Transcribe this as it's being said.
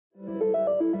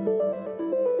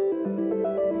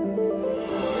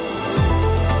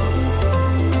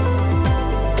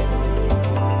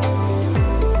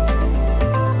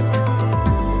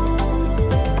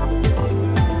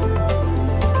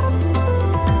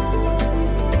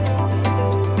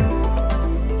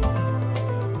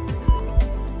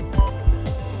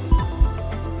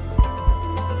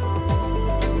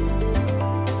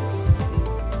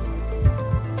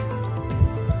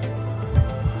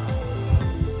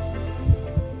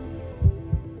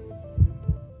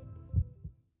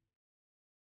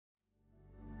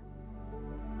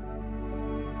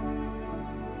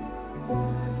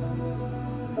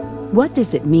What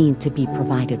does it mean to be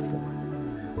provided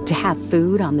for? To have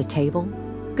food on the table,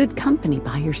 good company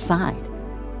by your side,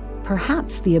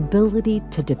 perhaps the ability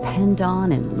to depend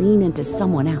on and lean into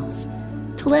someone else,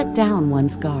 to let down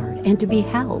one's guard and to be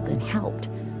held and helped,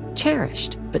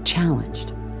 cherished but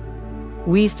challenged.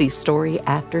 We see story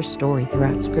after story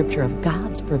throughout Scripture of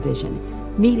God's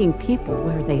provision, meeting people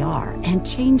where they are and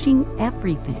changing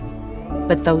everything.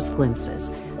 But those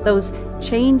glimpses, those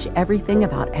change everything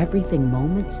about everything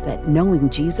moments that knowing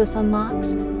Jesus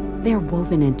unlocks, they're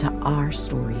woven into our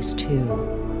stories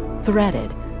too.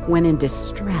 Threaded when in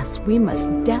distress we must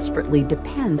desperately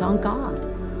depend on God.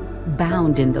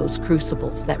 Bound in those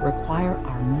crucibles that require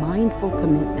our mindful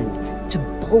commitment to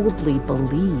boldly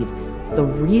believe the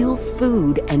real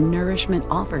food and nourishment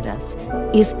offered us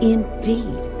is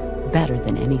indeed better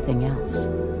than anything else.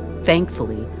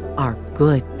 Thankfully, our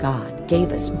good God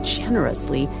gave us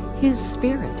generously His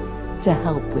Spirit to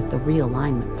help with the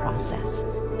realignment process,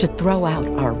 to throw out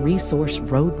our resource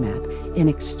roadmap in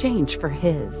exchange for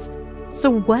His. So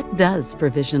what does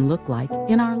provision look like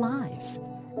in our lives?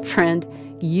 Friend,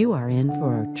 you are in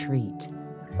for a treat.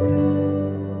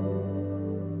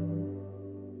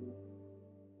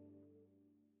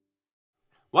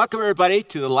 Welcome, everybody,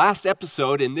 to the last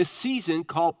episode in this season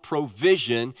called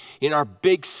Provision. In our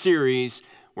big series,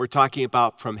 we're talking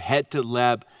about From Head to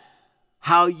Leb,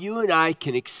 how you and I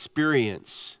can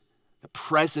experience the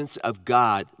presence of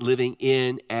God living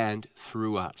in and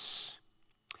through us.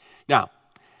 Now,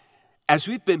 as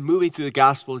we've been moving through the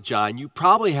Gospel of John, you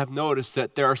probably have noticed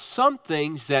that there are some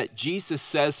things that Jesus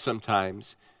says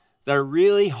sometimes that are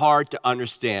really hard to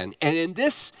understand. And in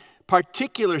this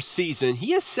particular season,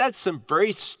 He has said some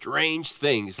very strange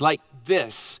things like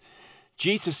this.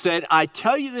 Jesus said, "I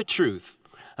tell you the truth,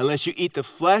 unless you eat the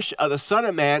flesh of the Son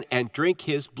of Man and drink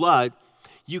His blood,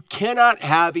 you cannot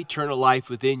have eternal life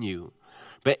within you.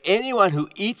 But anyone who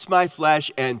eats my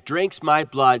flesh and drinks my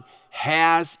blood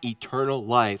has eternal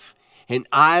life, and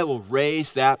I will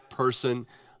raise that person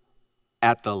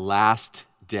at the last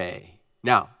day."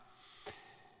 Now,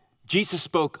 Jesus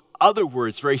spoke other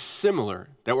words very similar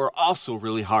that were also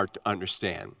really hard to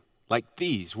understand, like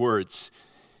these words.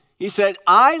 He said,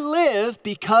 "I live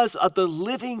because of the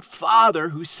living Father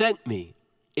who sent me.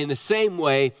 In the same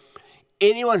way,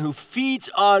 anyone who feeds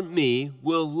on me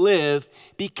will live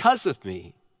because of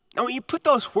me." Now, when you put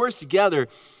those words together,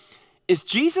 is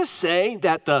Jesus saying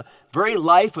that the very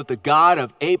life of the God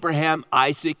of Abraham,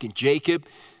 Isaac, and Jacob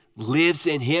lives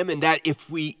in Him, and that if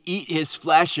we eat His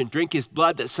flesh and drink His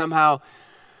blood, that somehow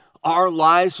our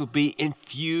lives will be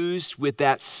infused with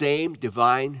that same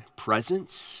divine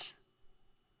presence?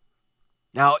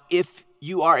 Now, if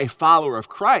you are a follower of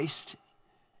Christ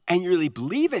and you really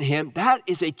believe in Him, that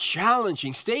is a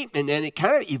challenging statement, and it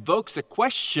kind of evokes a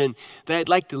question that I'd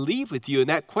like to leave with you, and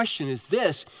that question is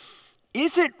this: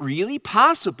 is it really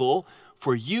possible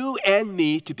for you and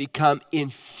me to become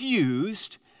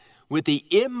infused with the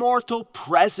immortal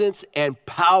presence and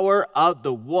power of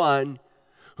the one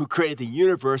who created the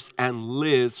universe and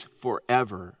lives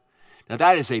forever? Now,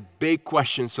 that is a big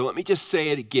question, so let me just say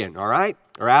it again, all right?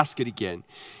 Or ask it again.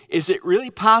 Is it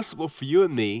really possible for you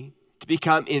and me to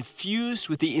become infused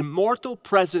with the immortal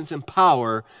presence and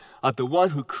power of the one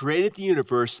who created the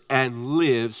universe and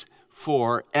lives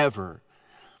forever?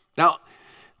 Now,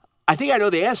 I think I know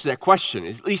the answer to that question,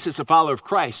 at least as a follower of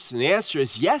Christ. And the answer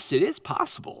is yes, it is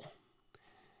possible.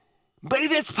 But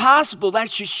if it's possible, that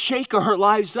should shake our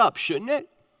lives up, shouldn't it?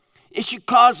 It should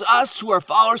cause us who are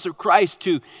followers of Christ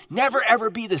to never, ever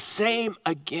be the same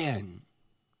again.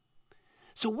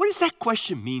 So what does that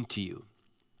question mean to you?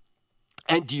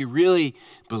 And do you really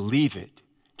believe it?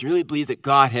 Do you really believe that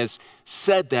God has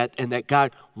said that and that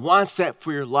God wants that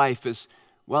for your life as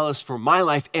well as for my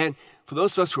life and for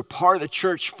those of us who are part of the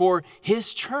church, for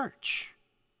His church?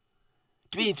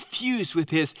 To be infused with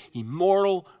His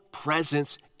immortal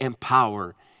presence and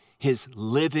power, His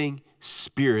living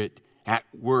Spirit at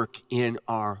work in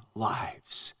our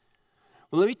lives.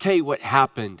 Well, let me tell you what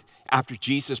happened after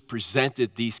Jesus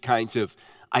presented these kinds of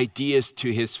ideas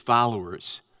to His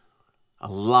followers. A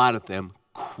lot of them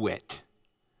quit.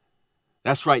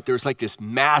 That's right, there was like this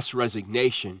mass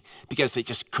resignation because they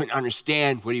just couldn't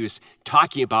understand what He was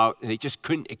talking about and they just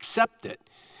couldn't accept it.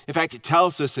 In fact, it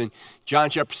tells us in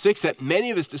John chapter 6 that many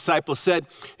of His disciples said,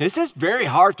 "This is very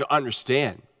hard to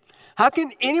understand. How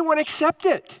can anyone accept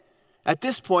it?" At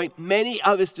this point, many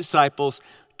of His disciples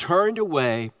turned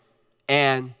away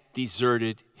and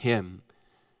deserted Him.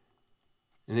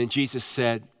 And then Jesus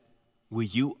said, "Will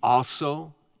you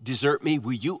also desert me?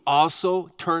 Will you also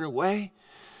turn away?"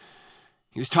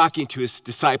 He was talking to His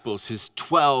disciples, His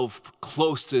 12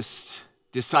 closest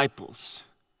disciples.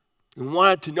 and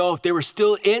wanted to know if they were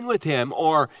still in with him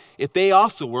or if they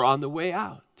also were on the way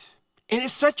out. And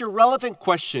it's such a relevant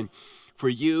question for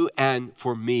you and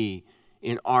for me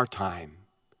in our time.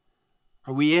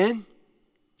 Are we in?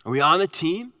 Are we on the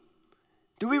team?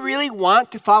 Do we really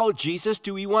want to follow Jesus?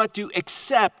 Do we want to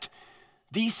accept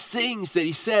these things that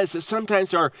he says that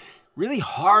sometimes are really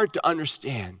hard to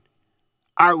understand?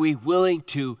 Are we willing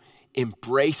to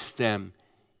embrace them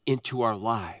into our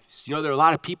lives? You know, there are a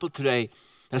lot of people today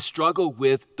that struggle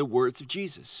with the words of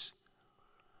Jesus.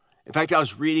 In fact, I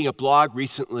was reading a blog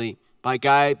recently by a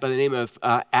guy by the name of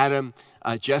Adam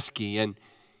Jeske, and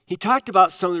he talked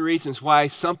about some of the reasons why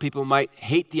some people might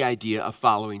hate the idea of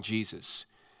following Jesus.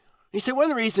 He said one of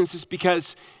the reasons is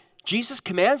because Jesus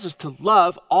commands us to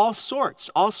love all sorts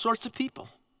of people.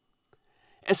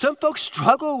 And some folks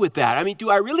struggle with that. I mean, do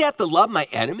I really have to love my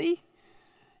enemy?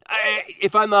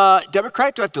 If I'm a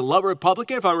Democrat, do I have to love a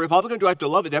Republican? If I'm a Republican, do I have to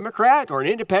love a Democrat or an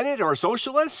independent or a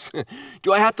socialist?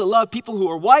 Do I have to love people who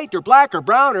are white or black or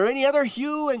brown or any other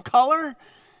hue and color?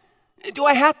 Do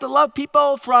I have to love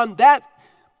people from that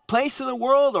place in the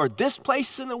world or this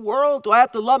place in the world? Do I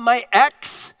have to love my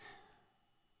ex?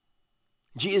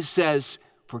 Jesus says,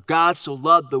 for God so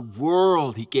loved the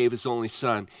world, he gave his only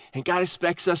son. And God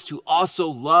expects us to also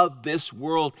love this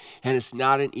world. And it's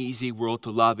not an easy world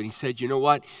to love. And he said, you know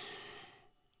what?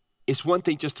 It's one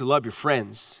thing just to love your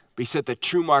friends. But he said the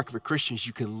true mark of a Christian is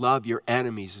you can love your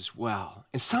enemies as well.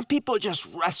 And some people just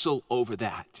wrestle over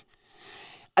that.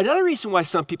 Another reason why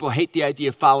some people hate the idea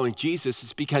of following Jesus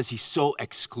is because he's so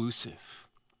exclusive.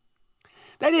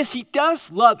 That is, he does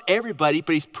love everybody,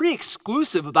 but he's pretty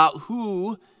exclusive about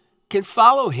who can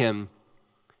follow him.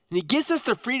 And he gives us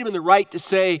the freedom and the right to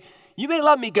say, you may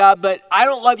love me, God, but I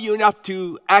don't love you enough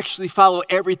to actually follow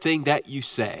everything that you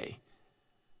say.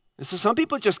 And so some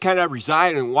people just kind of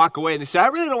resign and walk away and they say, I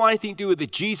really don't want anything to do with the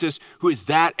Jesus who is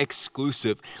that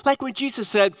exclusive. Like when Jesus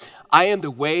said, I am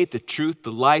the way, the truth,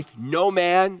 the life. No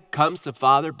man comes to the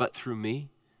Father but through me.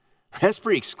 That's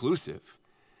pretty exclusive.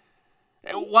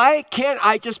 Why can't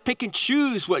I just pick and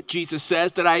choose what Jesus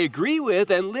says that I agree with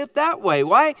and live that way?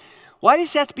 Why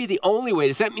does it have to be the only way?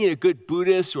 Does that mean a good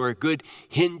Buddhist or a good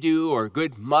Hindu or a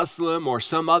good Muslim or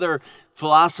some other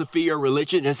philosophy or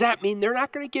religion? Does that mean they're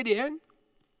not going to get in?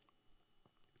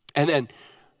 And then,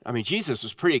 I mean, Jesus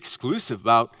was pretty exclusive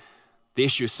about the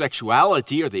issue of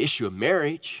sexuality or the issue of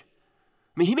marriage.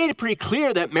 I mean, he made it pretty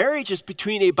clear that marriage is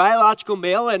between a biological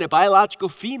male and a biological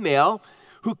female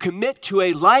who commit to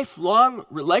a lifelong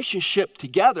relationship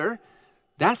together.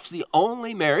 That's the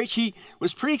only marriage. He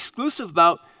was pretty exclusive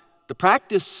about the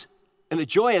practice and the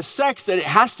joy of sex, that it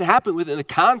has to happen within the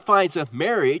confines of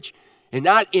marriage and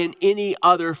not in any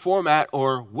other format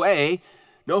or way.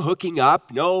 No hooking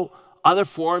up, no other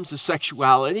forms of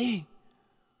sexuality.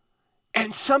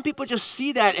 And some people just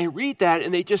see that and read that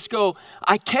and they just go,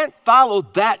 I can't follow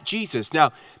that Jesus.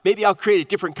 Now, maybe I'll create a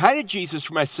different kind of Jesus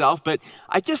for myself, but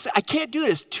I can't do it.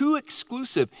 It's too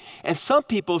exclusive. And some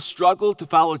people struggle to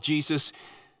follow Jesus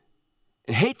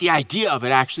and hate the idea of it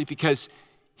actually because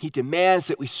he demands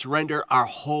that we surrender our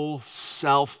whole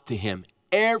self to him,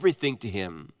 everything to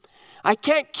him. I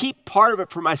can't keep part of it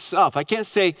for myself. I can't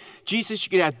say, Jesus, you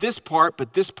can have this part,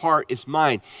 but this part is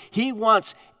mine. He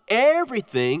wants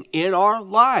everything in our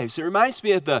lives. It reminds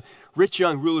me of the rich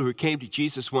young ruler who came to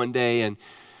Jesus one day and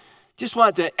just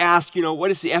wanted to ask,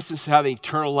 what is the essence of having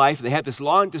eternal life? And they had this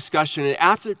long discussion. And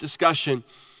after the discussion,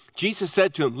 Jesus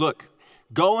said to him, look,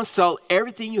 go and sell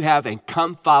everything you have and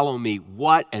come follow me.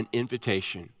 What an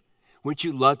invitation. Wouldn't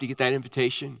you love to get that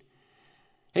invitation?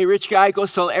 Hey, rich guy, go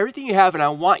sell everything you have, and I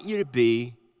want you to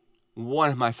be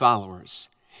one of my followers.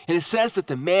 And it says that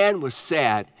the man was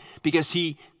sad because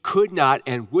he could not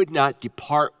and would not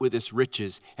depart with his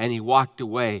riches, and he walked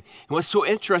away. And what's so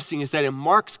interesting is that in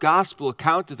Mark's gospel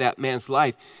account of that man's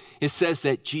life, it says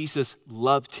that Jesus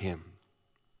loved him.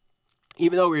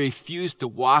 Even though he refused to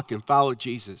walk and follow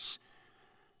Jesus,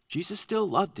 Jesus still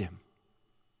loved him.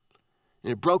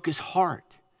 And it broke his heart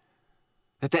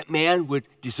that man would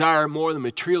desire more the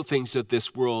material things of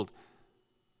this world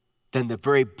than the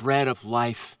very bread of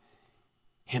life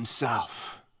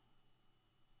himself.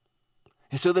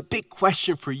 And so the big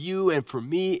question for you and for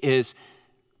me is,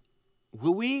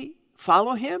 will we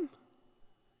follow him?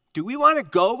 Do we want to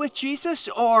go with Jesus,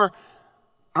 or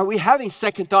are we having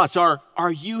second thoughts? Are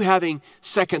you having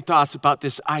second thoughts about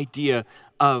this idea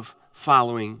of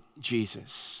following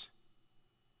Jesus?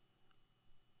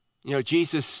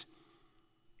 Jesus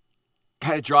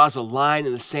kind of draws a line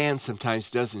in the sand sometimes,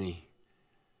 doesn't he?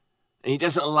 And he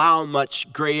doesn't allow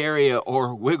much gray area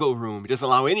or wiggle room. He doesn't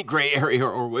allow any gray area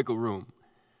or wiggle room.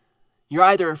 You're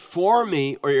either for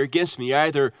me or you're against me. You're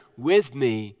either with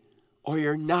me or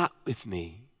you're not with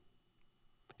me.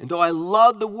 And though I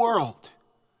love the world,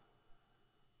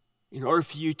 in order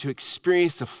for you to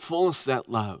experience the fullness of that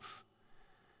love,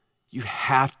 you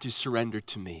have to surrender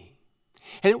to me.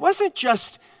 And it wasn't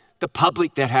just the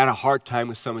public that had a hard time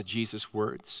with some of Jesus'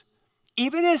 words.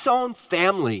 Even his own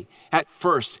family at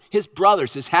first, his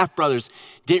brothers, his half-brothers,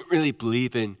 didn't really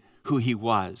believe in who he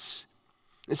was.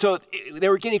 And so they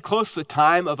were getting close to the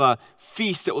time of a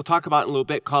feast that we'll talk about in a little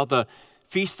bit called the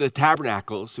Feast of the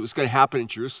Tabernacles. It was going to happen in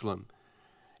Jerusalem.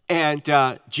 And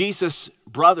Jesus'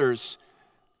 brothers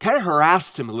kind of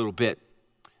harassed him a little bit,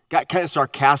 got kind of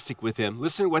sarcastic with him.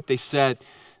 Listen to what they said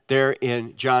there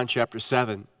in John chapter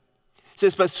 7. It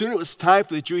says, but soon it was time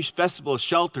for the Jewish festival of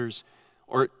shelters,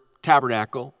 or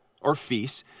tabernacle, or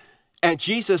feast. And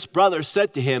Jesus' brothers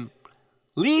said to him,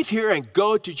 leave here and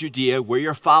go to Judea where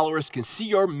your followers can see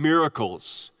your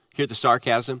miracles. Hear the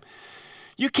sarcasm?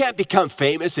 You can't become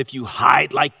famous if you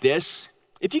hide like this.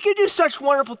 If you can do such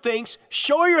wonderful things,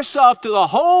 show yourself to the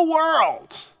whole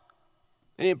world.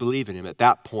 They didn't believe in him at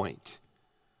that point.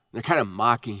 They're kind of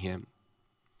mocking him.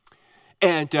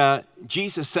 And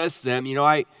Jesus says to them,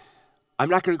 I'm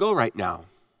not going to go right now.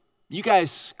 You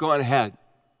guys go on ahead.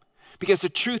 Because the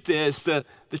truth is,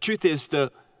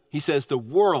 he says, the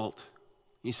world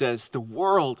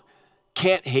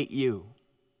can't hate you,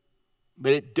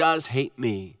 but it does hate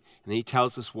me. And then he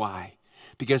tells us why.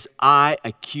 Because I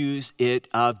accuse it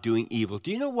of doing evil.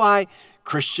 Do you know why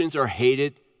Christians are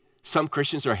hated? Some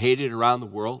Christians are hated around the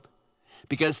world?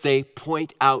 Because they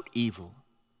point out evil.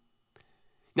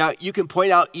 Now, you can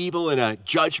point out evil in a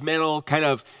judgmental kind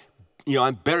of,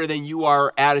 I'm better than you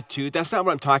are attitude. That's not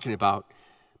what I'm talking about.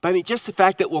 But I mean, just the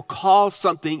fact that we'll call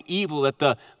something evil that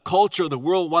the culture of the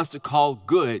world wants to call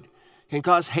good can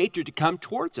cause hatred to come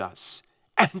towards us.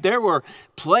 And there were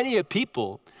plenty of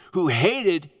people who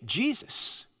hated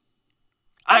Jesus.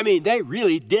 I mean, they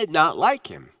really did not like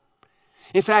him.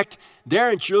 In fact,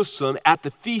 there in Jerusalem at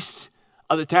the Feast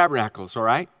of the Tabernacles, all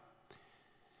right,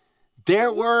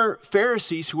 there were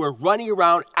Pharisees who were running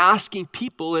around asking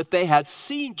people if they had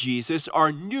seen Jesus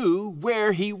or knew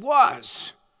where he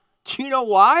was. Do you know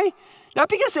why? Not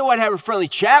because they wanted to have a friendly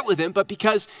chat with him, but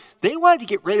because they wanted to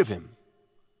get rid of him.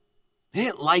 They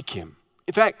didn't like him.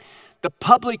 In fact, the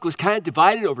public was kind of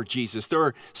divided over Jesus. There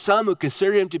were some who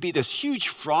considered him to be this huge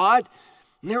fraud,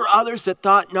 and there were others that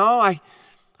thought, no, I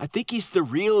think he's the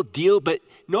real deal, but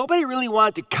nobody really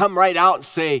wanted to come right out and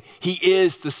say he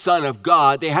is the Son of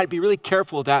God. They had to be really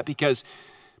careful of that because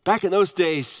back in those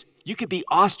days, you could be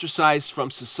ostracized from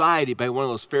society by one of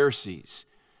those Pharisees.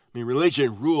 I mean,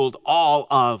 religion ruled all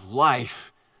of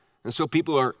life. And so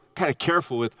people are kind of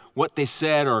careful with what they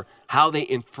said or how they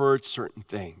inferred certain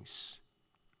things.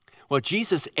 Well,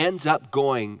 Jesus ends up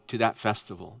going to that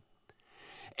festival.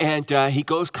 And he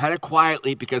goes kind of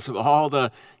quietly because of all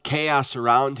the chaos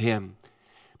around him.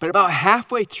 But about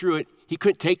halfway through it, he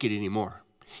couldn't take it anymore.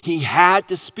 He had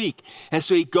to speak. And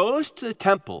so he goes to the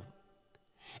temple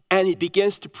and he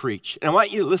begins to preach. And I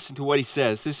want you to listen to what he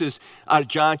says. This is out of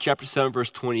John chapter 7, verse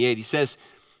 28. He says,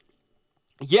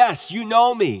 yes, you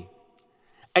know me,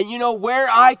 and you know where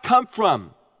I come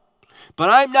from, but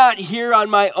I'm not here on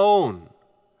my own.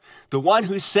 The one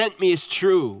who sent me is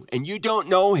true, and you don't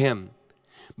know him.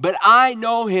 But I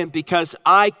know him because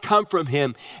I come from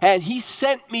him, and he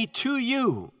sent me to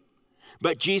you.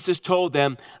 But Jesus told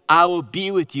them, I will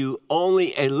be with you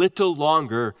only a little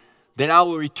longer, then I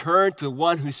will return to the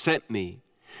one who sent me.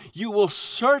 You will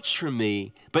search for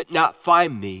me, but not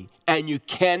find me, and you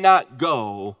cannot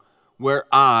go where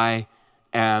I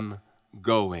am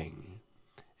going.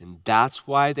 And that's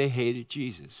why they hated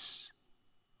Jesus.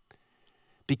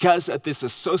 Because of this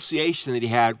association that he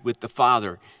had with the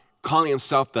Father, calling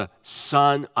himself the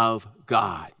Son of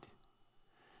God,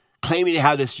 claiming to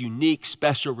have this unique,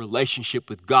 special relationship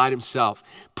with God himself,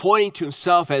 pointing to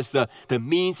himself as the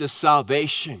means of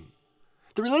salvation.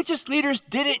 The religious leaders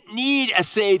didn't need a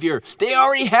Savior. They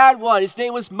already had one. His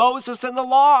name was Moses and the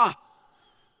law.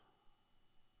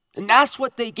 And that's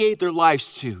what they gave their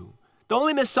lives to. The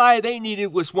only Messiah they needed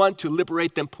was one to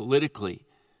liberate them politically,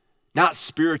 not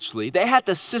spiritually. They had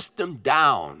the system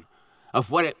down of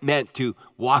what it meant to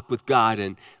walk with God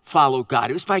and follow God.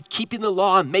 It was by keeping the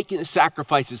law and making the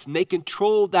sacrifices, and they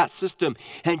controlled that system.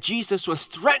 And Jesus was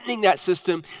threatening that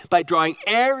system by drawing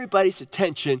everybody's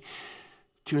attention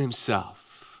to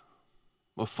himself.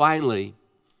 Well, finally,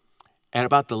 at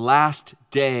about the last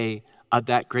day of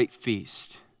that great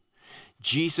feast,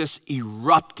 Jesus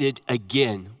erupted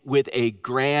again with a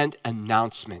grand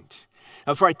announcement.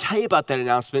 Now, before I tell you about that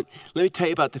announcement, let me tell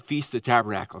you about the Feast of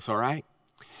Tabernacles, all right?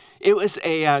 It was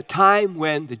a time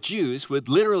when the Jews would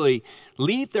literally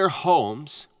leave their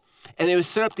homes And they would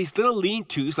set up these little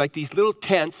lean-tos, like these little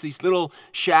tents, these little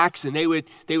shacks, and they would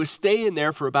stay in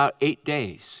there for about 8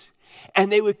 days.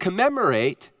 And they would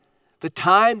commemorate the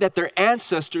time that their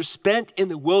ancestors spent in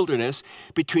the wilderness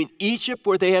between Egypt,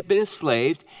 where they had been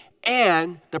enslaved,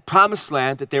 and the promised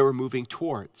land that they were moving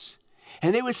towards.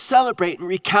 And they would celebrate and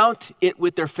recount it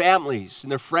with their families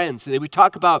and their friends. And they would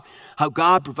talk about how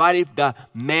God provided the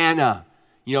manna,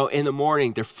 in the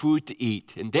morning, their food to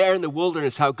eat. And there in the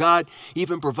wilderness, how God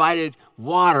even provided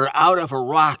water out of a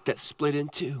rock that split in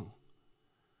two.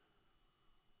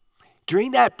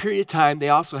 During that period of time, they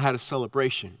also had a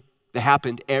celebration that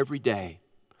happened every day.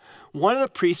 One of the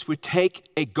priests would take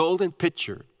a golden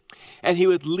pitcher, and he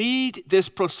would lead this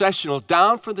processional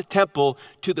down from the temple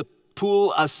to the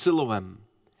pool of Siloam.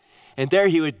 And there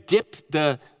he would dip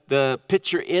the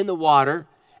pitcher in the water,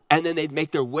 and then they'd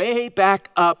make their way back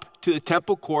up to the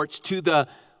temple courts, to the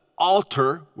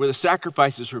altar where the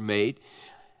sacrifices were made.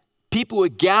 People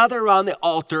would gather around the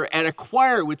altar, and a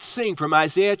choir would sing from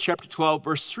Isaiah chapter 12,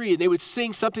 verse 3. And they would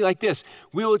sing something like this: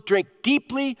 "We will drink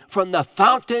deeply from the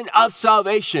fountain of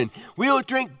salvation. We will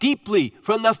drink deeply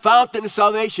from the fountain of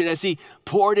salvation," as he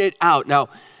poured it out. Now,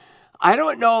 I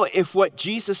don't know if what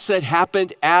Jesus said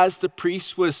happened as the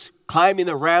priest was climbing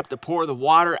the ramp to pour the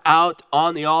water out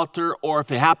on the altar, or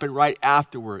if it happened right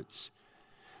afterwards.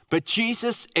 But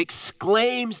Jesus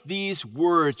exclaims these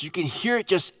words. You can hear it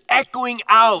just echoing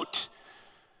out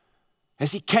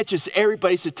as he catches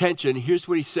everybody's attention. Here's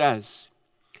what he says.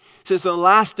 He says, on the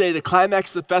last day, the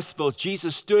climax of the festival,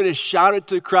 Jesus stood and shouted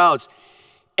to the crowds,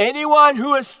 "Anyone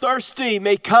who is thirsty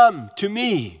may come to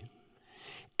me.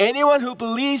 Anyone who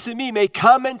believes in me may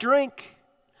come and drink.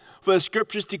 For the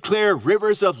scriptures declare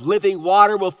rivers of living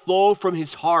water will flow from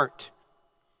his heart."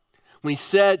 When he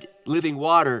said living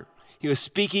water, he was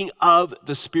speaking of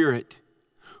the Spirit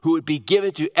who would be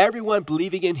given to everyone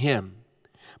believing in him.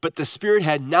 But the Spirit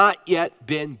had not yet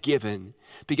been given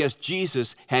because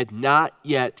Jesus had not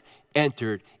yet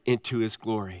entered into his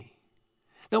glory.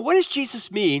 Now, what does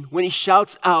Jesus mean when he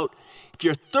shouts out, "If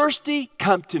you're thirsty,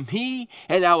 come to me,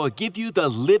 and I will give you the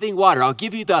living water. I'll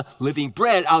give you the living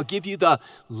bread. I'll give you the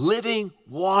living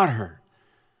water"?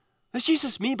 What does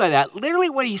Jesus mean by that? Literally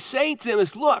what he's saying to them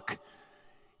is, look,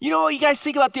 you guys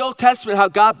think about the Old Testament, how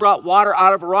God brought water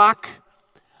out of a rock?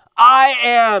 I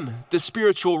am the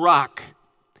spiritual rock,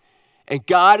 and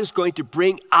God is going to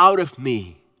bring out of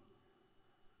me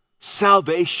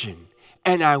salvation,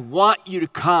 and I want you to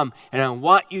come, and I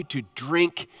want you to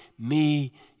drink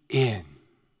me in.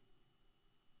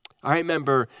 I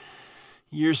remember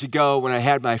years ago when I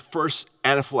had my first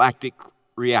anaphylactic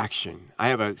reaction. I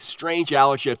have a strange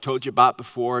allergy I've told you about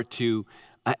before to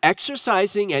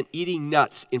exercising and eating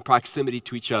nuts in proximity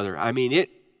to each other. I mean, it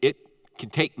can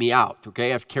take me out,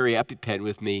 okay? I carry EpiPen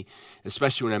with me,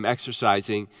 especially when I'm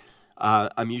exercising.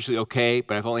 I'm usually okay,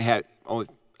 but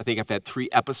I think I've had 3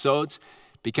 episodes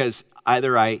because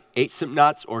either I ate some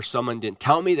nuts or someone didn't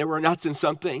tell me there were nuts in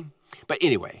something. But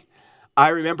anyway, I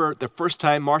remember the first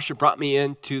time Marcia brought me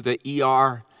into the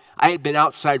ER. I had been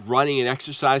outside running and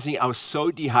exercising. I was so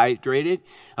dehydrated.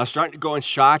 I was starting to go in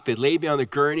shock. They laid me on the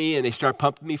gurney, and they started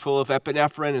pumping me full of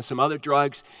epinephrine and some other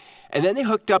drugs. And then they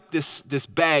hooked up this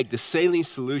bag, this saline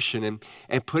solution,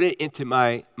 and put it into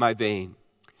my vein.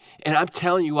 And I'm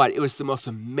telling you what, it was the most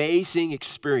amazing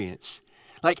experience.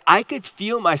 Like, I could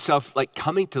feel myself like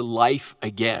coming to life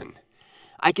again.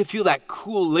 I could feel that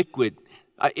cool liquid.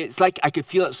 It's like I could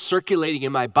feel it circulating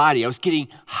in my body. I was getting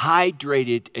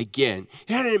hydrated again.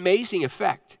 It had an amazing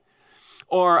effect.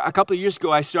 Or a couple of years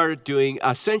ago, I started doing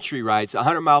century rides,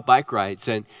 100-mile bike rides.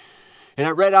 And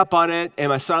I read up on it, and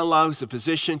my son-in-law, who's a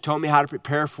physician, told me how to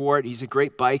prepare for it. He's a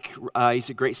great he's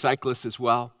a great cyclist as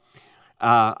well.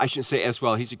 I shouldn't say as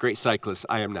well. He's a great cyclist.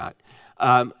 I am not.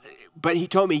 But he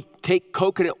told me, take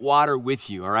coconut water with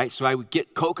you, all right? So I would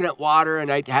get coconut water,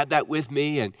 and I'd have that with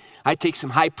me, and I'd take some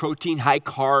high protein, high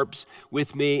carbs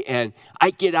with me, and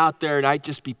I'd get out there, and I'd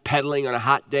just be pedaling on a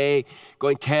hot day,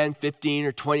 going 10, 15,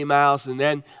 or 20 miles, and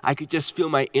then I could just feel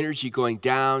my energy going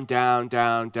down, down,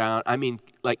 down, down. I mean,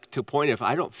 like to a point of,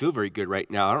 I don't feel very good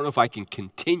right now. I don't know if I can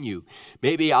continue.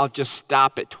 Maybe I'll just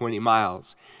stop at 20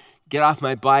 miles. Get off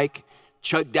my bike,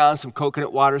 chug down some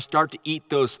coconut water, start to eat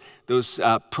those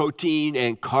protein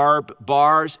and carb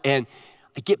bars, and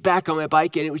I get back on my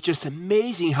bike, and it was just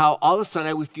amazing how all of a sudden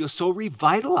I would feel so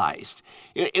revitalized.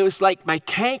 It was like my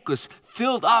tank was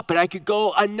filled up, and I could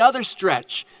go another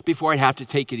stretch before I'd have to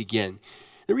take it again.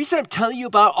 The reason I'm telling you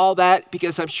about all that,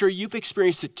 because I'm sure you've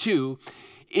experienced it too,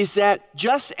 is that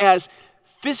just as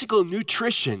physical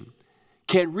nutrition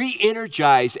can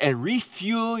re-energize and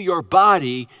refuel your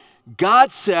body,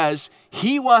 God says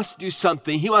he wants to do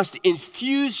something. He wants to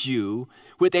infuse you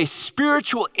with a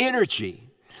spiritual energy,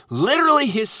 literally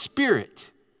his spirit,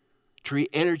 to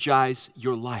re-energize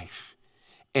your life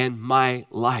and my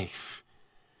life.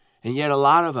 And yet a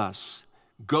lot of us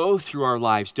go through our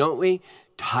lives, don't we?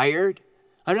 Tired.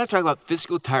 I'm not talking about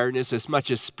physical tiredness as much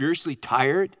as spiritually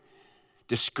tired,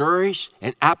 discouraged,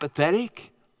 and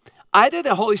apathetic. Either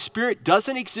the Holy Spirit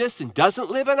doesn't exist and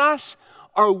doesn't live in us,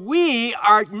 or we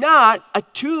are not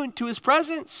attuned to his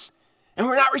presence, and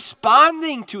we're not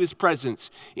responding to his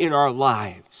presence in our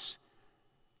lives.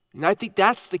 And I think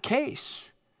that's the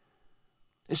case.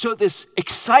 And so this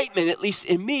excitement, at least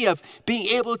in me, of being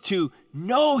able to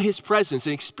know his presence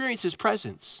and experience his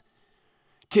presence.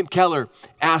 Tim Keller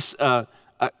asks kind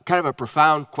of a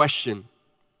profound question.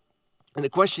 And the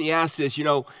question he asks is,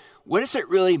 what does it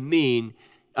really mean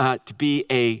to be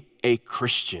a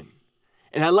Christian?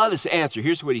 And I love this answer.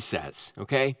 Here's what he says,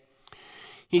 okay?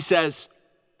 He says,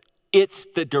 it's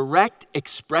the direct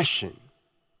expression,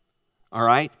 all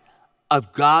right,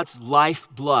 of God's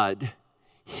lifeblood,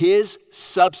 his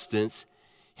substance,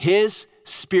 his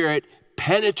spirit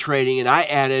penetrating, and I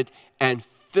added, and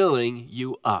filling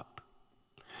you up.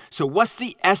 So what's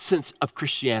the essence of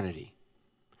Christianity?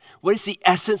 What is the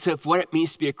essence of what it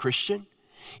means to be a Christian?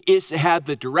 Is to have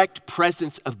the direct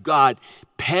presence of God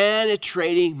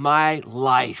penetrating my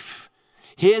life,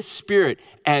 his spirit,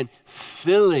 and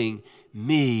filling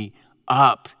me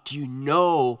up. Do you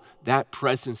know that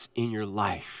presence in your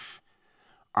life?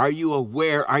 Are you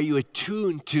aware? Are you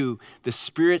attuned to the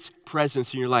Spirit's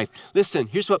presence in your life? Listen,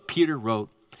 here's what Peter wrote.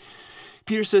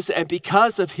 Peter says, and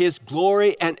because of his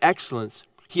glory and excellence,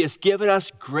 he has given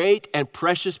us great and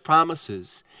precious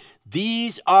promises.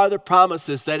 These are the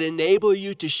promises that enable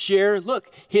you to share,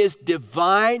 look, his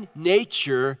divine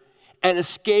nature and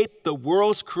escape the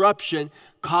world's corruption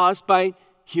caused by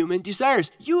human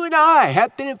desires. You and I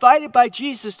have been invited by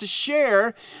Jesus to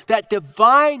share that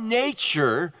divine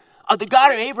nature of the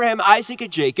God of Abraham, Isaac,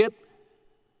 and Jacob,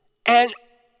 and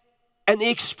the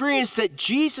experience that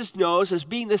Jesus knows as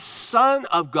being the Son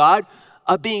of God,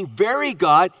 of being very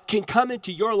God, can come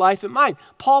into your life and mine.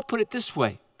 Paul put it this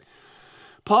way.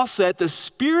 Paul said, the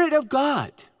Spirit of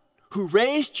God who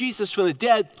raised Jesus from the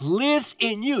dead lives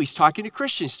in you. He's talking to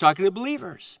Christians, he's talking to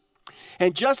believers.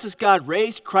 And just as God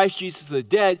raised Christ Jesus from the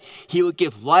dead, he will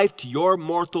give life to your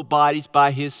mortal bodies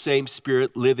by his same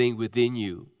Spirit living within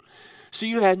you. So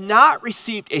you have not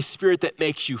received a spirit that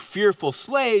makes you fearful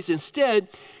slaves. Instead,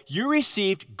 you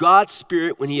received God's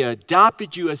Spirit when he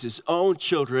adopted you as his own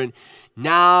children.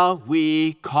 Now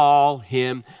we call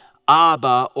him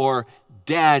Abba, or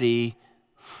Daddy,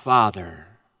 Father.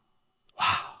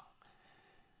 Wow.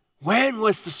 When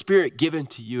was the Spirit given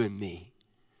to you and me?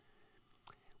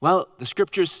 Well, the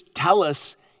scriptures tell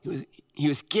us he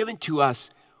was given to us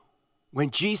when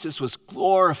Jesus was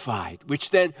glorified,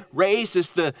 which then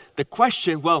raises the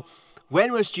question, well,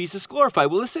 when was Jesus glorified?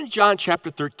 Well, listen to John chapter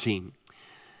 13.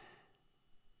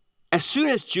 As soon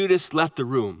as Judas left the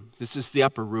room, this is the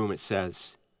upper room, it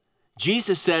says,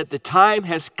 Jesus said, the time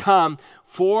has come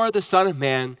for the Son of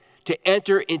Man to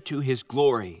enter into his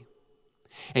glory,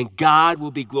 and God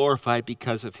will be glorified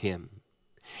because of him.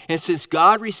 And since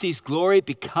God receives glory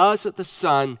because of the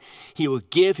Son, he will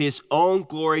give his own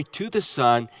glory to the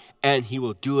Son, and he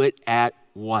will do it at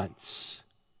once.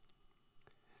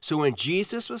 So when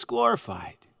Jesus was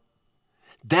glorified,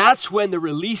 that's when the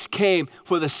release came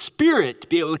for the Spirit to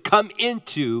be able to come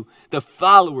into the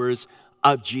followers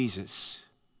of Jesus.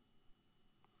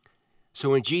 So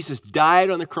when Jesus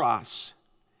died on the cross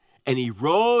and he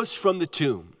rose from the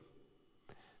tomb,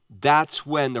 that's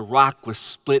when the rock was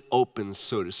split open,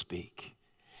 so to speak.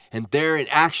 And there in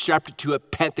Acts chapter 2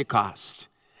 at Pentecost,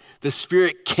 the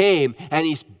Spirit came, and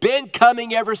he's been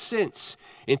coming ever since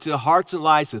into the hearts and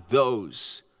lives of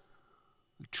those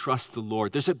who trust the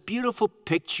Lord. There's a beautiful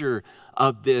picture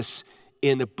of this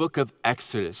in the book of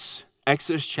Exodus,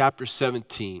 Exodus chapter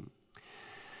 17.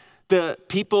 The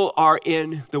people are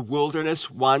in the wilderness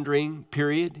wandering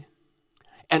period,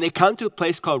 and they come to a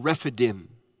place called Rephidim.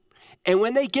 And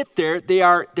when they get there,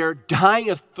 they're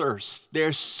dying of thirst.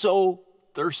 They're so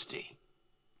thirsty.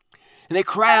 And they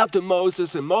cry out to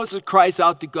Moses, and Moses cries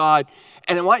out to God.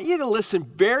 And I want you to listen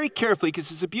very carefully, because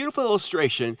it's a beautiful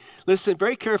illustration. Listen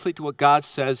very carefully to what God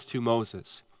says to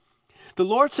Moses. The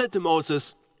Lord said to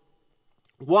Moses,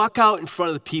 walk out in front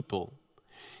of the people.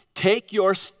 Take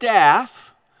your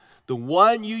staff, the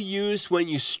one you used when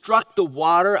you struck the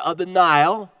water of the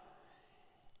Nile,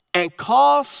 and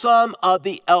call some of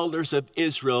the elders of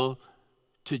Israel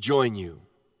to join you.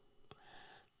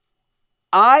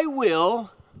 I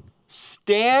will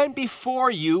stand before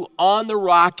you on the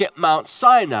rock at Mount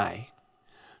Sinai.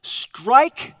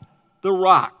 Strike the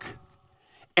rock,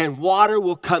 and water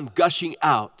will come gushing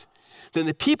out. Then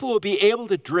the people will be able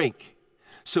to drink.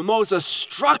 So Moses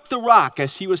struck the rock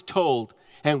as he was told,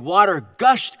 and water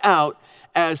gushed out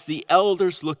as the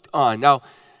elders looked on. Now,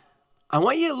 I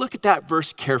want you to look at that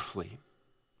verse carefully,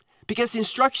 because the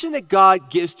instruction that God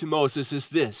gives to Moses is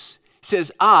this. He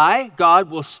says, I, God,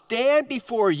 will stand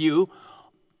before you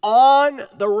on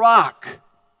the rock,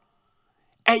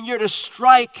 and you're to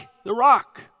strike the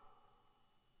rock.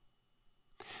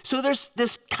 So there's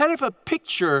this kind of a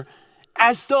picture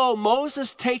as though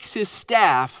Moses takes his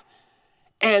staff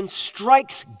and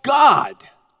strikes God,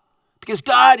 because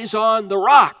God is on the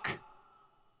rock.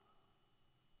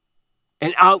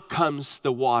 And out comes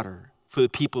the water for the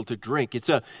people to drink. It's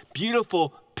a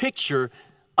beautiful picture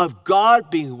of God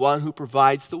being the one who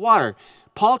provides the water.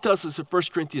 Paul tells us in 1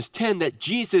 Corinthians 10 that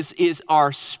Jesus is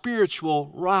our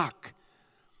spiritual rock.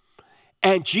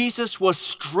 And Jesus was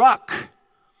struck.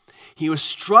 He was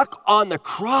struck on the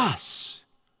cross.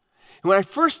 And when I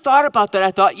first thought about that,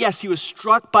 I thought, yes, he was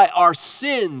struck by our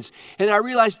sins. And I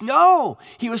realized, no,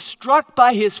 he was struck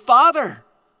by his Father.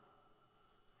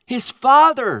 His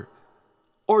Father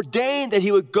ordained that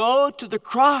he would go to the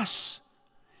cross.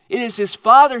 It is his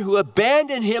Father who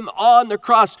abandoned him on the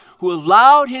cross, who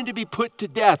allowed him to be put to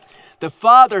death. The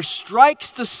Father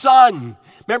strikes the Son.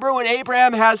 Remember when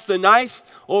Abraham has the knife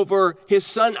over his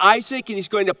son Isaac, and he's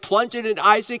going to plunge it in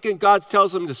Isaac, and God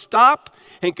tells him to stop,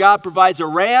 and God provides a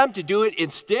ram to do it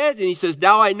instead, and he says,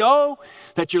 now I know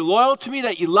that you're loyal to me,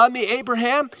 that you love me,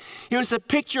 Abraham. It was a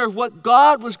picture of what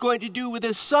God was going to do with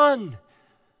his Son.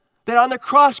 That on the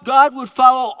cross, God would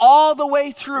follow all the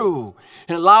way through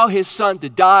and allow his Son to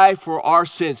die for our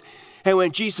sins. And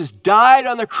when Jesus died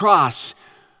on the cross,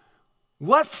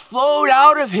 what flowed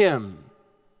out of him?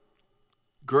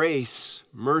 Grace,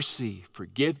 mercy,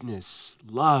 forgiveness,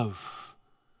 love,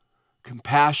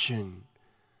 compassion.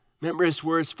 Remember his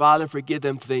words, Father, forgive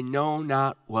them, for they know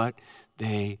not what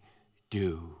they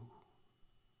do.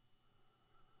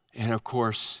 And of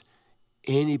course,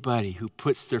 anybody who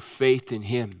puts their faith in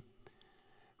him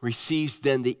receives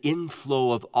then the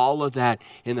inflow of all of that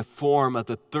in the form of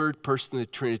the third person of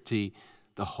the Trinity,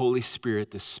 the Holy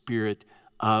Spirit, the Spirit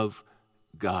of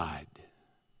God.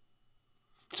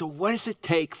 So what does it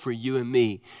take for you and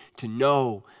me to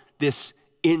know this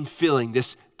infilling,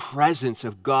 this presence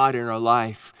of God in our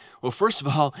life? Well, first of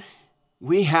all,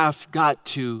 we have got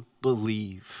to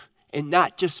believe, and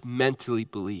not just mentally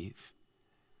believe.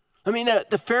 I mean,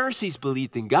 the Pharisees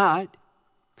believed in God.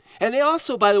 And they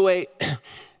also, by the way,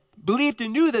 believed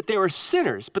and knew that they were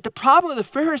sinners. But the problem with the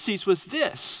Pharisees was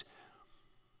this.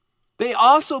 They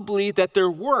also believed that their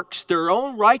works, their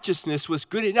own righteousness was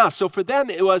good enough. So for them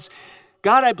it was,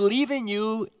 God, I believe in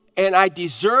you and I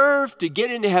deserve to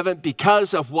get into heaven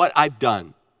because of what I've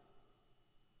done.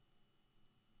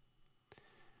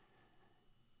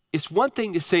 It's one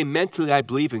thing to say mentally I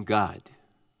believe in God.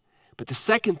 But the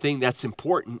second thing that's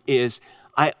important is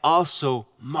I also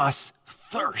must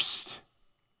thirst.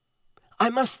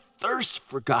 I must thirst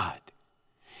for God.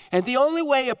 And the only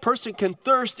way a person can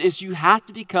thirst is you have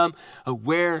to become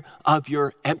aware of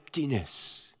your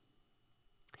emptiness.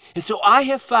 And so I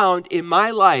have found in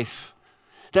my life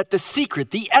that the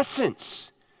secret, the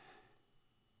essence,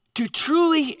 to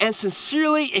truly and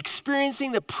sincerely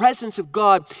experiencing the presence of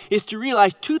God is to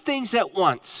realize two things at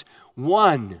once.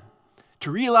 One,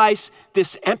 to realize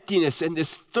this emptiness and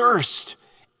this thirst.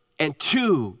 And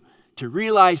two, to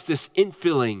realize this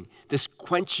infilling, this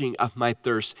quenching of my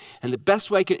thirst. And the best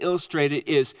way I can illustrate it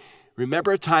is,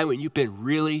 remember a time when you've been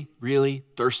really, really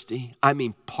thirsty? I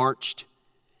mean parched.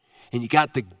 And you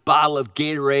got the bottle of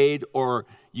Gatorade, or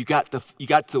you got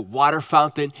the water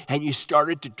fountain, and you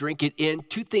started to drink it in.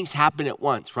 Two things happen at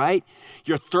once, right?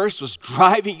 Your thirst was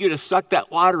driving you to suck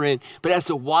that water in, but as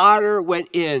the water went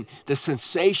in, the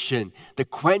sensation, the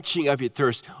quenching of your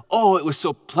thirst, oh, it was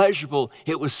so pleasurable.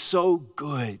 It was so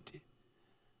good.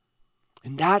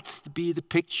 And that's to be the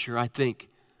picture, I think,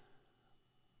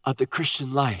 of the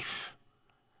Christian life.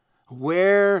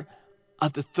 Aware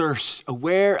of the thirst,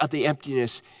 aware of the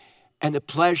emptiness, and the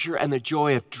pleasure and the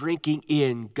joy of drinking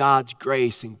in God's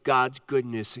grace and God's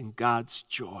goodness and God's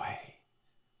joy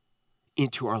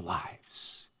into our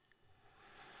lives.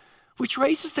 Which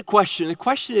raises the question. The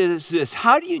question is this: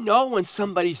 how do you know when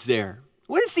somebody's there?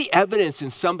 What is the evidence in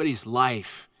somebody's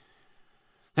life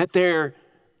that they're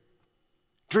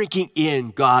drinking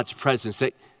in God's presence,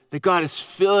 that God is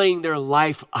filling their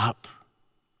life up?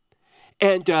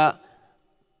 And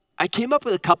I came up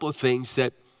with a couple of things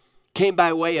that came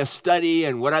by way of study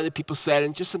and what other people said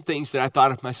and just some things that I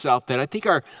thought of myself that I think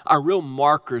are real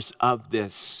markers of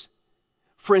this.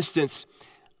 For instance,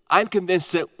 I'm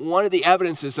convinced that one of the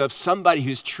evidences of somebody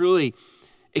who's truly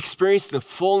experienced the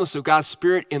fullness of God's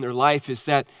Spirit in their life is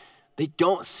that they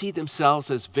don't see themselves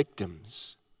as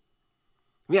victims.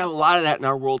 We have a lot of that in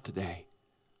our world today.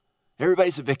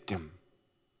 Everybody's a victim.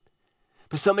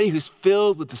 But somebody who's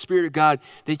filled with the Spirit of God,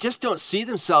 they just don't see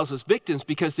themselves as victims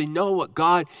because they know what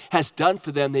God has done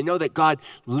for them. They know that God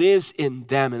lives in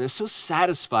them, and they're so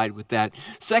satisfied with that.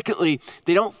 Secondly,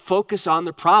 they don't focus on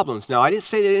the problems. Now, I didn't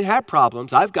say they didn't have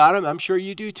problems. I've got them. I'm sure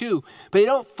you do too. But they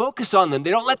don't focus on them.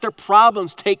 They don't let their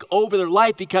problems take over their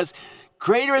life because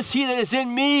greater is He that is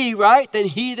in me, right, than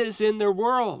he that is in their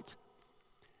world.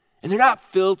 And they're not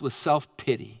filled with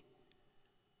self-pity.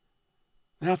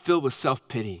 They're not filled with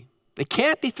self-pity. They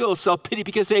can't be filled with self-pity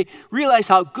because they realize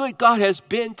how good God has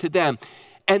been to them.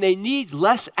 And they need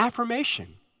less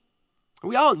affirmation.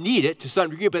 We all need it to some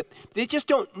degree, but they just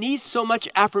don't need so much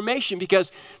affirmation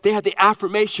because they have the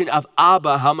affirmation of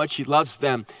Abba, how much He loves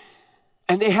them.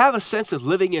 And they have a sense of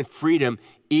living in freedom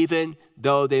even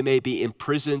though they may be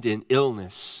imprisoned in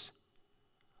illness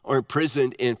or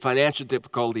imprisoned in financial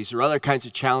difficulties or other kinds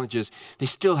of challenges. They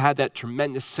still have that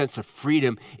tremendous sense of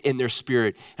freedom in their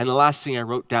spirit. And the last thing I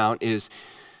wrote down is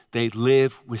they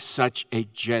live with such a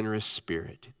generous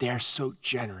spirit. They are so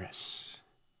generous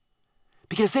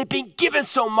because they've been given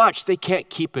so much, they can't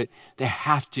keep it. They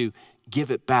have to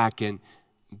give it back and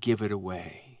give it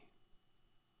away.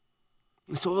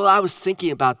 And so while I was thinking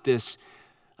about this,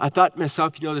 I thought to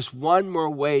myself, there's one more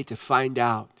way to find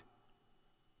out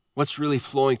what's really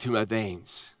flowing through my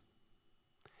veins.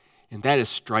 And that is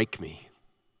strike me.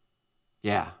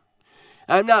 Yeah.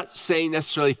 I'm not saying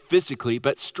necessarily physically,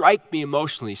 but strike me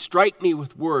emotionally. Strike me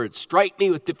with words. Strike me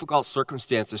with difficult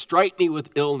circumstances. Strike me with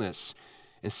illness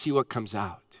and see what comes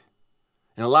out.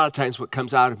 And a lot of times what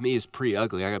comes out of me is pretty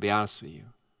ugly. I got to be honest with you.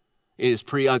 It is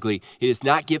pretty ugly. It does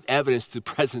not give evidence to the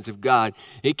presence of God.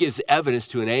 It gives evidence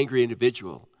to an angry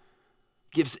individual.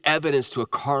 It gives evidence to a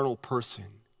carnal person.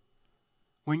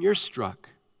 When you're struck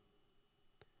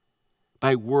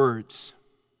by words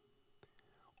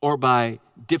or by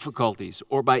difficulties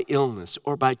or by illness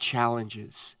or by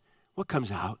challenges, what comes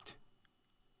out?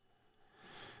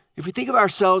 If we think of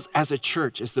ourselves as a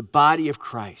church, as the body of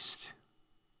Christ,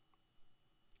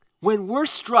 when we're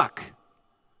struck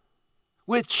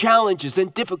with challenges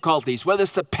and difficulties, whether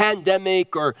it's the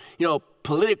pandemic or,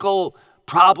 political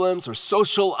problems or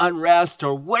social unrest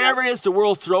or whatever it is the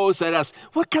world throws at us,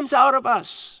 what comes out of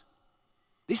us?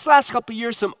 These last couple of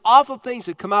years, some awful things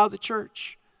have come out of the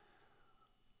church.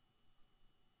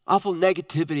 Awful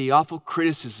negativity, awful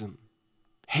criticism,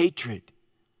 hatred.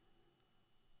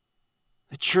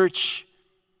 The church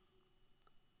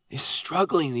is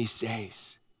struggling these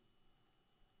days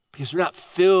because we're not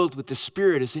filled with the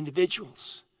Spirit as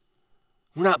individuals.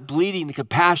 We're not bleeding the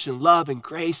compassion, love, and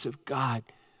grace of God.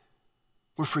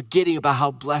 We're forgetting about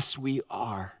how blessed we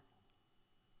are.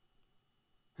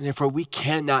 And therefore, we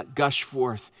cannot gush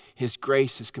forth His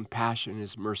grace, His compassion, and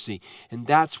His mercy. And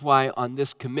that's why on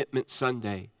this Commitment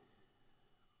Sunday,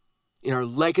 in our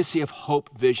Legacy of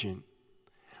Hope vision,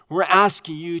 we're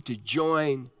asking you to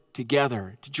join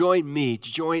together, to join me,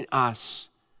 to join us,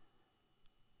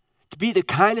 to be the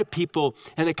kind of people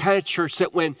and the kind of church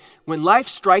that when life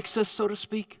strikes us, so to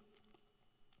speak,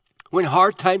 when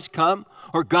hard times come,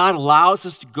 or God allows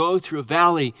us to go through a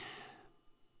valley,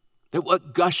 that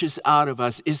what gushes out of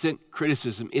us isn't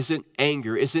criticism, isn't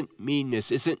anger, isn't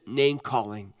meanness, isn't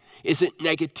name-calling, isn't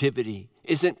negativity,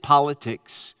 isn't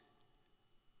politics,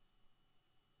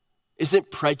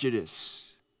 isn't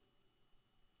prejudice.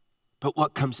 But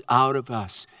what comes out of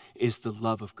us is the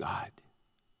love of God.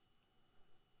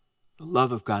 The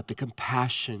love of God, the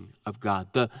compassion of God,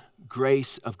 the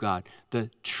grace of God, the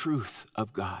truth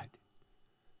of God.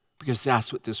 Because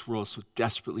that's what this world so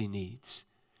desperately needs.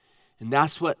 And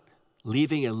that's what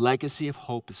leaving a legacy of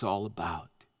hope is all about.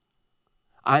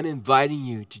 I'm inviting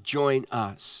you to join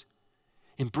us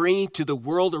in bringing to the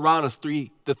world around us the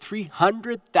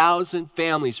 300,000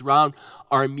 families around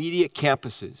our immediate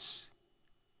campuses,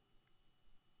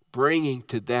 bringing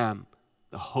to them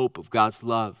the hope of God's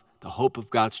love, the hope of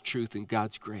God's truth and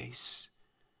God's grace.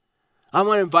 I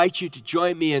want to invite you to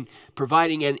join me in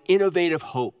providing an innovative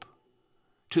hope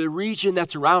to the region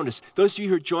that's around us. Those of you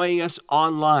who are joining us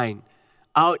online,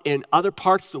 out in other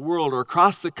parts of the world or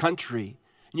across the country,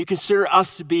 and you consider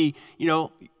us to be,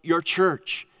 your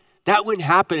church. That wouldn't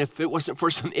happen if it wasn't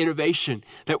for some innovation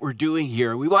that we're doing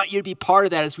here. We want you to be part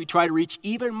of that as we try to reach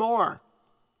even more.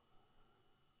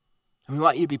 And we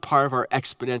want you to be part of our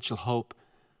exponential hope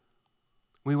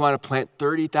We want to plant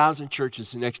 30,000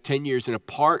 churches in the next 10 years in a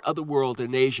part of the world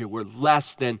in Asia where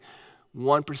less than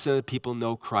 1% of the people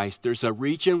know Christ. There's a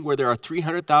region where there are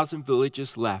 300,000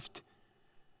 villages left.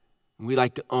 We'd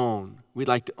like to own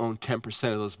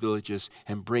 10% of those villages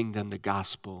and bring them the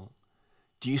gospel.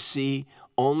 Do you see?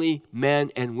 Only men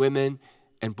and women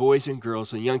and boys and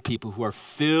girls and young people who are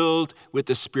filled with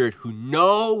the Spirit, who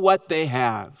know what they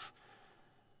have,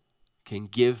 can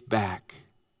give back,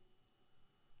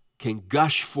 can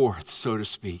gush forth, so to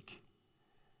speak,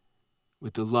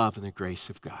 with the love and the grace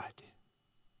of God.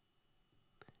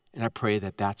 And I pray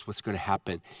that that's what's going to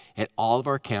happen at all of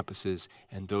our campuses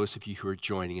and those of you who are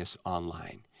joining us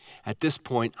online. At this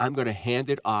point, I'm going to hand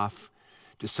it off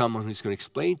to someone who's going to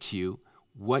explain to you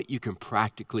what you can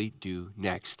practically do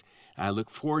next. And I look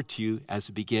forward to you as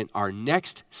we begin our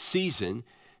next season.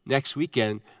 Next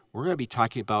weekend, we're going to be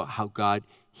talking about how God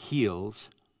heals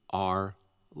our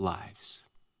lives.